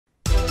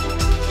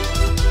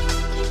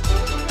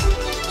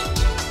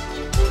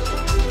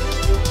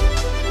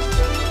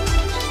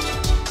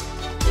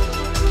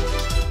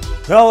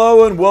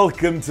Hello and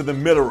welcome to the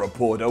Miller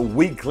Report, a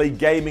weekly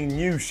gaming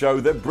news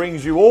show that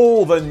brings you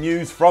all the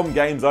news from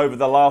games over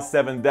the last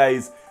 7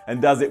 days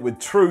and does it with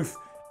truth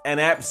and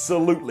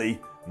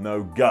absolutely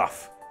no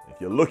guff.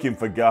 If you're looking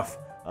for guff,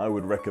 I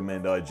would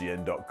recommend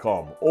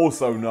IGN.com,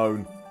 also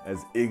known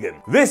as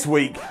IGN. This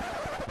week,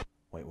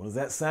 wait, what does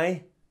that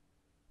say?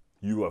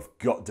 You have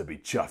got to be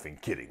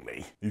chuffing kidding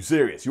me. You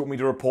serious? You want me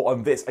to report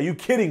on this? Are you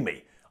kidding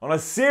me? On a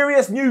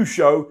serious news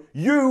show,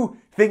 you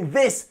think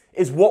this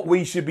is what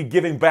we should be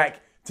giving back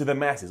to the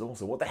masses?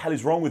 Also, what the hell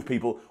is wrong with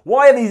people?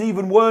 Why are these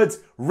even words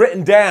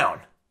written down?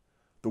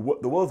 The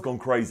world's gone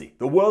crazy.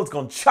 The world's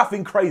gone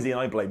chuffing crazy, and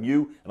I blame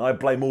you, and I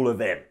blame all of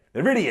them.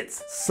 They're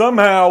idiots.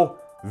 Somehow,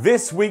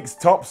 this week's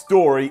top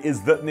story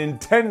is that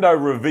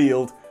Nintendo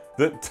revealed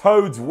that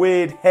Toad's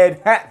weird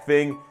head hat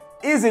thing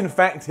is in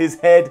fact his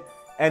head,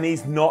 and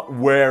he's not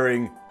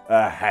wearing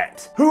a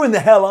hat. Who in the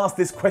hell asked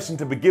this question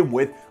to begin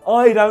with?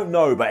 I don't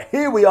know, but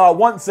here we are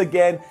once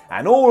again,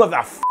 and all of the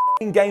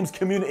f***ing games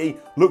community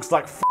looks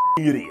like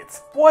f***ing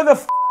idiots. Why the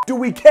f*** do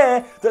we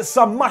care that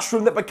some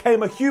mushroom that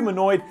became a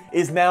humanoid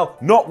is now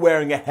not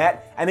wearing a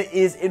hat, and it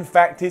is in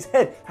fact his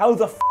head? How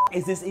the f***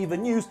 is this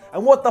even news,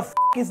 and what the f***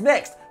 is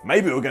next?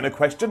 Maybe we're gonna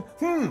question,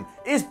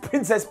 is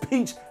Princess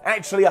Peach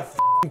actually a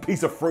f***ing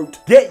piece of fruit?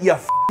 Get your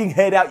f***ing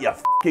head out your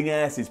f***ing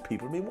asses,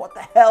 people. I mean, what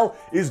the hell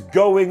is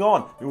going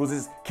on? Was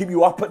this keep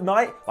you up at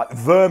night? Like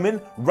vermin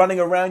running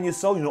around your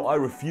soul? You know, I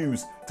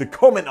refuse to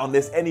comment on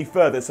this any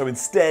further, so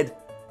instead,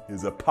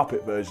 here's a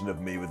puppet version of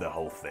me with the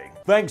whole thing.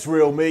 Thanks,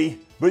 real me.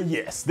 But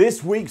yes,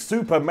 this week's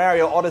Super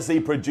Mario Odyssey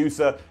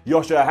producer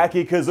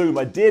Yoshihaki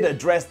Kazuma did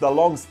address the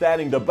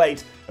long-standing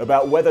debate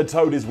about whether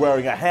Toad is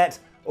wearing a hat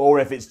or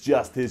if it's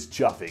just his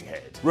chuffing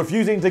head.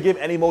 Refusing to give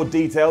any more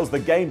details, the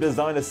game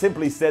designer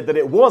simply said that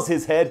it was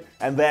his head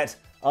and that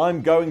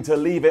I'm going to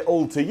leave it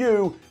all to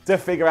you to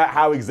figure out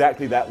how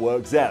exactly that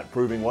works out,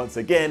 proving once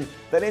again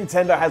that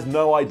Nintendo has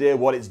no idea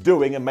what it's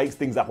doing and makes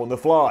things up on the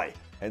fly.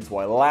 Hence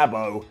why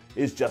Labo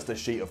is just a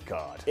sheet of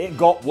card. It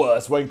got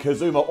worse when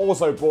Kazuma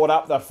also brought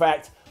up the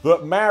fact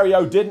that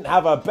Mario didn't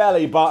have a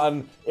belly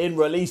button in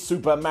released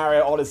Super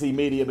Mario Odyssey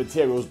media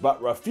materials,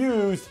 but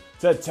refused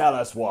to tell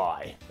us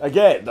why.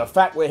 Again, the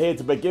fact we're here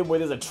to begin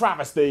with is a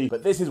travesty,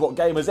 but this is what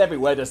gamers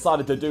everywhere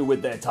decided to do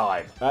with their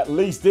time. At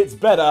least it's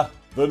better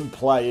than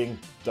playing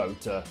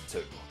Dota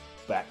 2.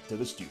 Back to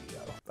the studio.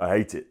 I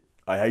hate it.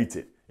 I hate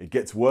it. It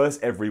gets worse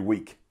every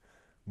week.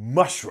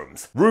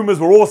 Mushrooms. Rumours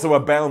were also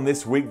abound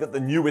this week that the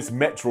newest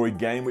Metroid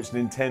game, which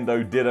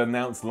Nintendo did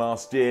announce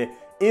last year,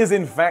 is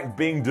in fact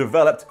being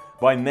developed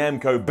by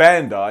Namco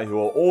Bandai, who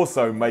are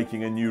also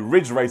making a new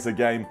Ridge Racer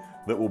game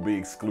that will be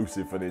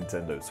exclusive for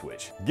Nintendo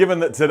Switch. Given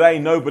that today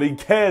nobody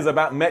cares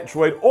about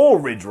Metroid or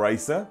Ridge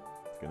Racer,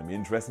 it's going to be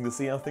interesting to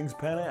see how things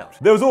pan out.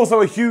 There was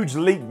also a huge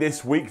leak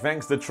this week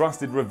thanks to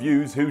Trusted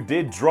Reviews, who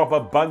did drop a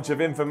bunch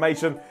of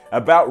information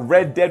about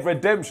Red Dead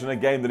Redemption, a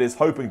game that is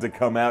hoping to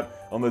come out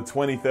on the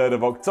 23rd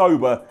of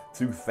October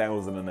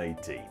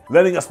 2018.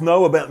 Letting us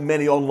know about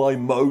many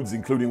online modes,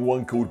 including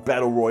one called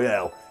Battle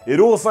Royale. It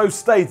also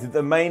stated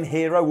the main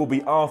hero will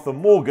be Arthur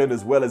Morgan,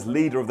 as well as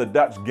leader of the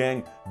Dutch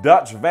gang,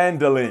 Dutch van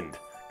der Linde.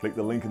 Click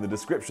the link in the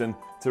description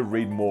to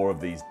read more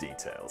of these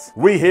details.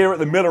 We here at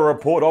the Miller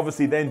Report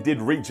obviously then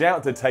did reach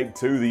out to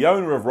Take-Two, the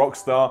owner of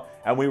Rockstar,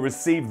 and we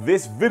received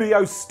this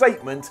video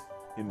statement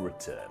in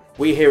return.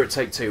 We here at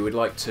Take-Two would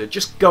like to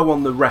just go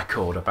on the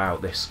record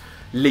about this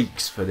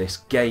leaks for this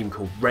game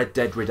called Red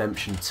Dead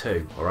Redemption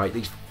 2, alright?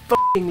 These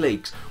f***ing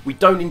leaks, we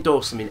don't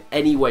endorse them in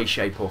any way,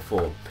 shape or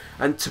form.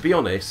 And to be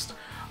honest,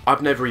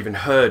 I've never even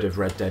heard of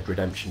Red Dead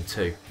Redemption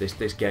 2,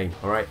 this game,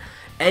 alright?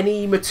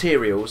 Any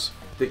materials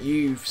that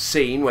you've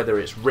seen, whether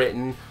it's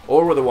written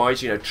or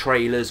otherwise, you know,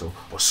 trailers or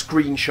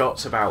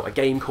screenshots about a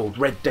game called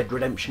Red Dead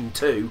Redemption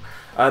 2,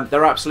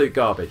 they're absolute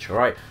garbage,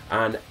 alright?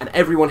 And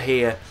everyone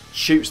here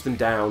shoots them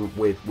down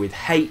with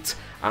hate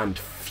and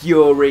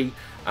fury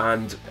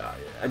and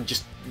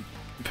just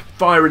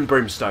fire and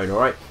brimstone,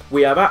 alright?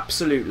 We have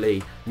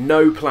absolutely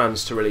no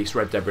plans to release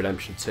Red Dead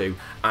Redemption 2,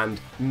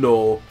 and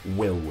nor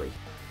will we.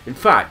 In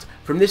fact,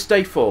 from this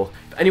day forth,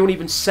 if anyone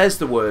even says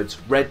the words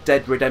Red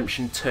Dead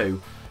Redemption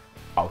 2,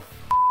 I'll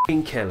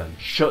f***ing kill them.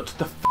 Shut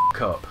the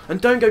f*** up. And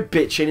don't go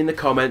bitching in the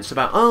comments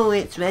about, oh,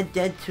 it's Red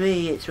Dead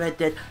 3, it's Red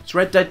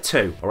Dead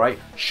 2, alright?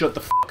 Shut the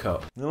f***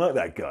 up. I like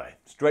that guy.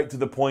 Straight to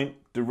the point,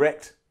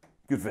 direct.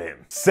 Good for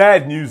him.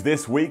 Sad news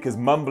this week as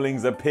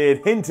mumblings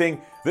appeared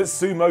hinting that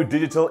Sumo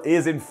Digital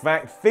is in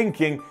fact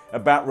thinking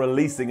about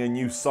releasing a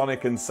new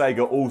Sonic and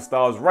Sega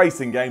All-Stars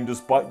racing game,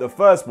 despite the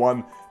first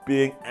one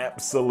being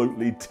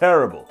absolutely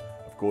terrible.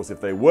 Of course,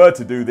 if they were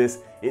to do this,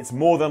 it's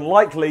more than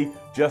likely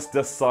just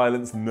to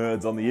silence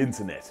nerds on the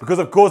internet. Because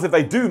of course, if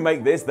they do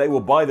make this, they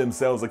will buy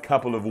themselves a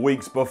couple of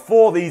weeks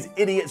before these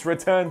idiots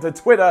return to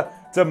Twitter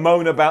to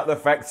moan about the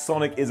fact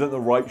Sonic isn't the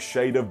right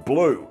shade of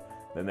blue.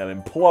 Then they'll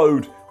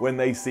implode when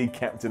they see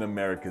Captain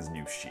America's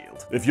new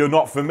shield. If you're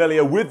not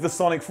familiar with the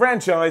Sonic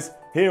franchise,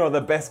 here are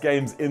the best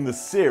games in the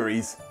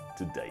series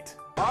to date.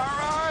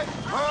 Alright,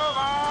 move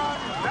on!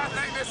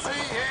 Nothing to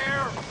see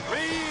here!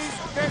 Please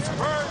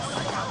disperse!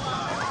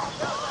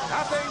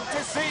 Nothing to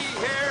to see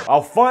here.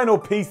 Our final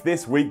piece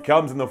this week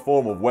comes in the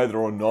form of whether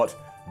or not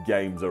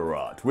games are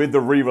art. With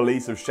the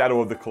re-release of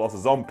Shadow of the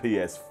Colossus on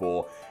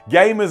PS4,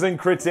 gamers and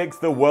critics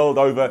the world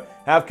over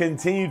have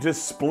continued to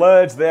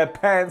splurge their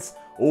pants,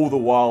 all the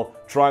while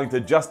trying to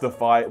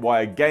justify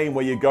why a game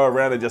where you go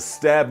around and just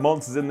stab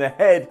monsters in the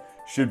head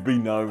should be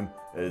known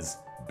as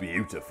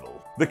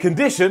beautiful. The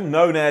condition,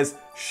 known as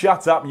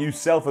 "shut up you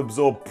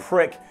self-absorbed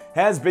prick,"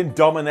 has been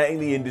dominating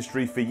the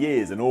industry for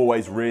years and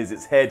always rears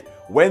its head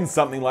when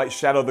something like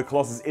Shadow of the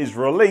Colossus is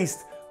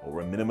released,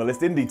 or a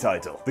minimalist indie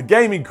title. The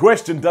game in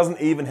question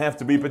doesn't even have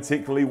to be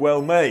particularly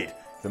well made.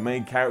 If the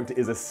main character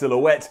is a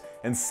silhouette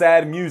and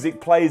sad music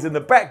plays in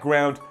the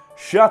background,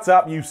 "shut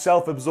up you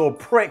self-absorbed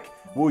prick"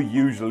 will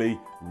usually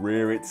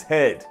rear its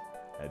head.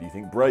 How do you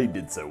think Braid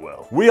did so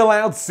well? We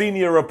allowed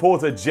senior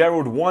reporter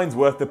Gerald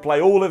Winesworth to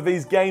play all of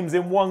these games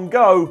in one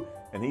go,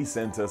 and he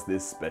sent us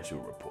this special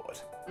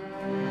report.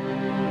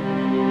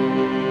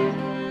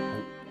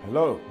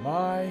 Hello,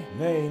 my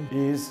name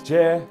is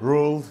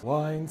Gerald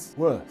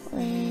Winesworth.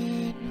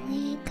 When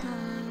we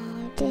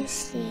come to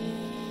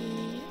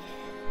see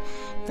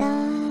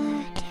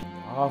the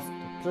After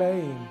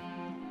playing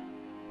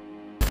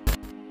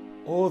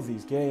all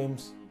these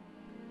games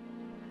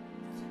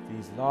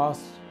these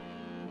last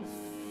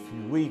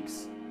few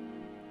weeks,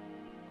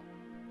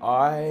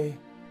 I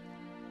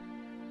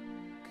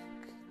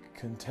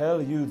can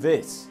tell you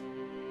this.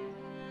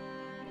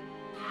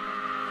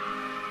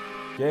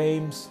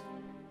 Games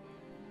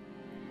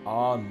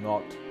are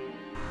not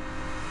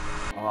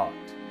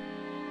art.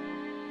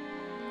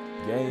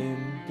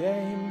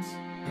 Games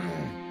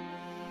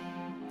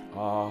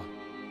are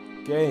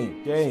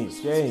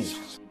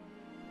games.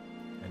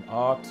 And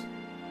art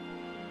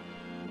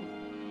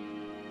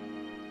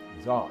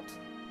is art.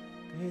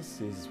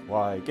 This is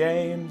why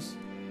games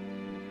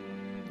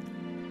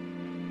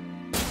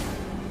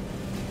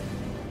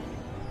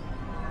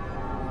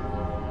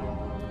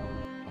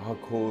are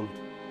called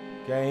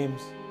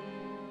games,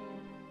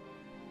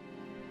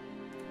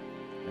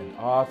 and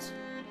art is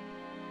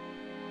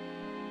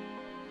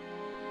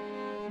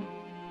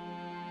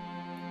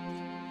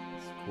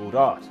called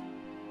art.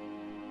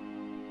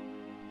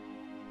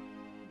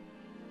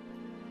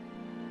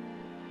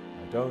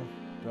 I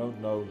don't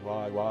know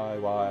why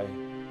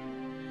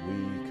we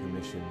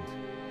commissioned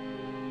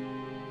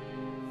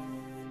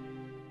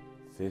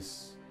this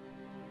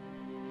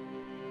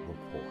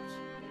report.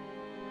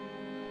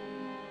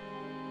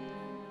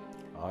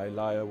 I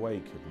lie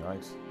awake at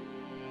night.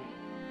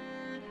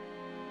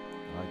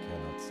 I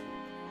cannot sleep.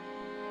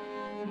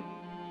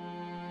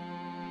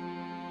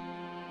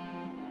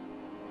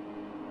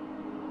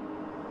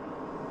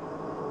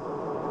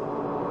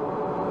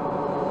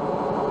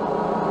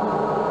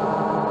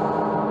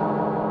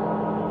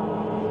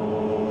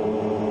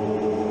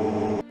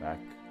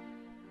 Back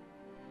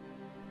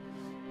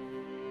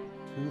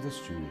to the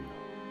studio.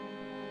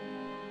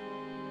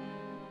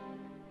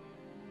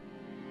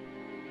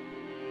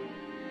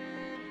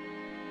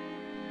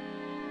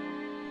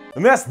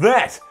 And that's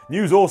that!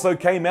 News also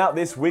came out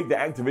this week that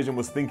Activision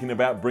was thinking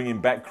about bringing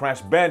back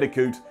Crash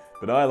Bandicoot,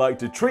 but I like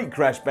to treat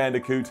Crash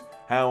Bandicoot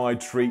how I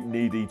treat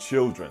needy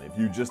children. If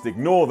you just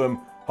ignore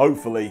them,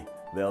 hopefully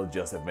they'll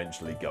just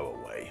eventually go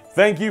away.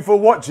 Thank you for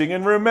watching,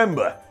 and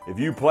remember, if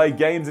you play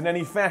games in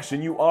any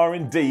fashion, you are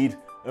indeed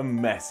a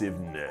massive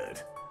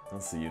nerd. I'll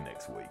see you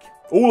next week.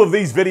 All of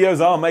these videos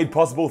are made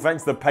possible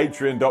thanks to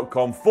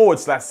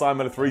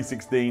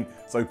patreon.com/SimonMiller316,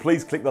 so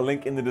please click the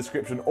link in the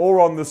description or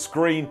on the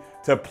screen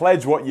to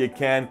pledge what you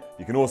can.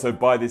 You can also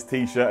buy this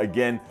t-shirt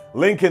again.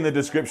 Link in the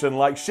description.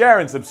 Like, share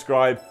and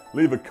subscribe.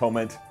 Leave a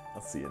comment.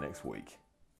 I'll see you next week.